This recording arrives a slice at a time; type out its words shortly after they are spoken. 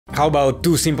How about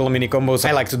two simple mini combos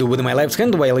I like to do with my left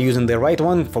hand while using the right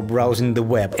one for browsing the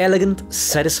web. Elegant,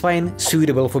 satisfying,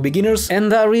 suitable for beginners,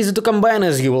 and are easy to combine,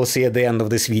 as you will see at the end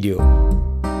of this video.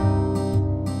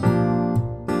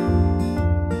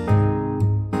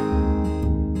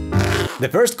 The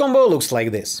first combo looks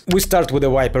like this. We start with the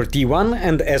wiper T1,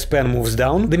 and as pen moves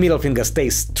down, the middle finger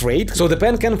stays straight, so the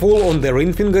pen can fall on the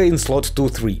ring finger in slot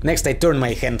 2-3. Next I turn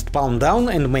my hand palm down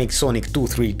and make sonic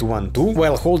 2-3 to 1-2,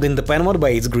 while holding the pen mod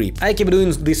by its grip. I keep doing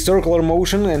this circular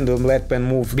motion and let pen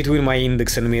move between my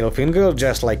index and middle finger,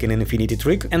 just like an infinity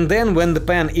trick, and then when the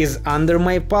pen is under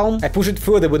my palm, I push it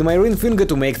further with my ring finger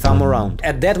to make thumb around.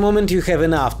 At that moment you have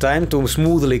enough time to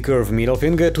smoothly curve middle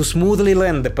finger to smoothly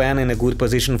land the pen in a good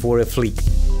position for a flick.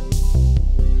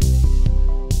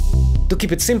 To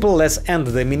keep it simple, let's end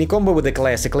the mini combo with a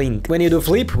classic link. When you do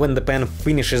flip, when the pen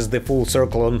finishes the full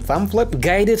circle on thumb flap,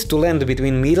 guide it to land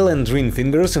between middle and ring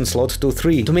fingers in slot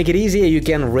 2-3. To make it easier, you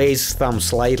can raise thumb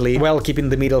slightly while keeping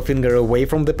the middle finger away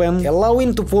from the pen,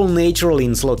 allowing to fall naturally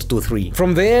in slot 2-3.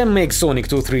 From there, make sonic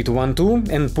 2-3 to 1-2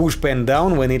 and push pen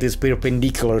down when it is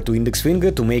perpendicular to index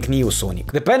finger to make new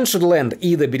sonic. The pen should land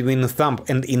either between thumb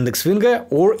and index finger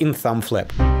or in thumb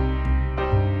flap.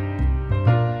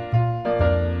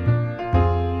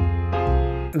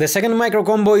 The second micro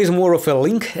combo is more of a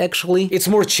link, actually. It's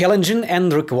more challenging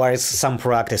and requires some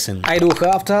practicing. I do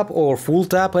half tap or full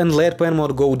tap and let pen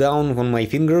mod go down on my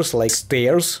fingers like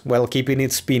stairs while keeping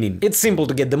it spinning. It's simple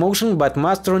to get the motion, but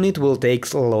mastering it will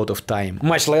take a lot of time.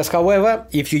 Much less, however,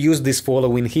 if you use these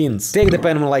following hints. Take the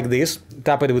pen mod like this,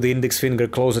 tap it with the index finger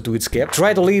closer to its cap.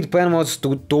 Try to lead pen mods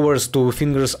towards two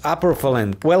fingers upper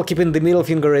phalanx, while keeping the middle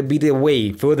finger a bit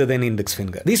away, further than index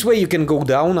finger. This way you can go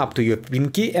down up to your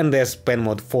pinky, and as pen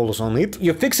mod falls on it,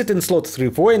 you fix it in slot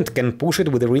 3-4 and can push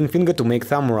it with the ring finger to make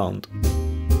thumb round.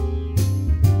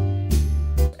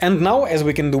 And now, as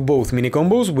we can do both mini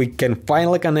combos, we can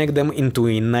finally connect them into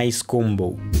a nice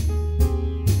combo.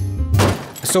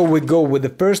 So we go with the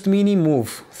first mini,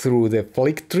 move through the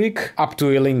flick trick up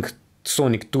to a link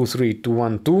sonic 2-3 to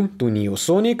 1-2 to neo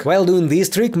sonic. While doing this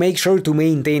trick, make sure to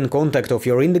maintain contact of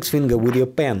your index finger with your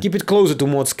pen. Keep it closer to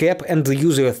mod's cap and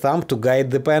use your thumb to guide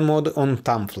the pen mod on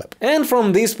thumb flap. And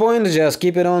from this point, just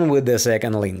keep it on with the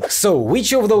second link. So,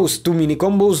 which of those two mini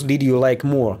combos did you like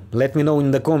more? Let me know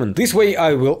in the comment. This way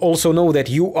I will also know that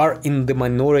you are in the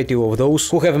minority of those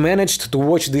who have managed to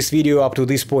watch this video up to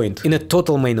this point. In a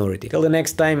total minority. Till the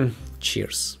next time,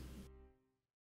 cheers.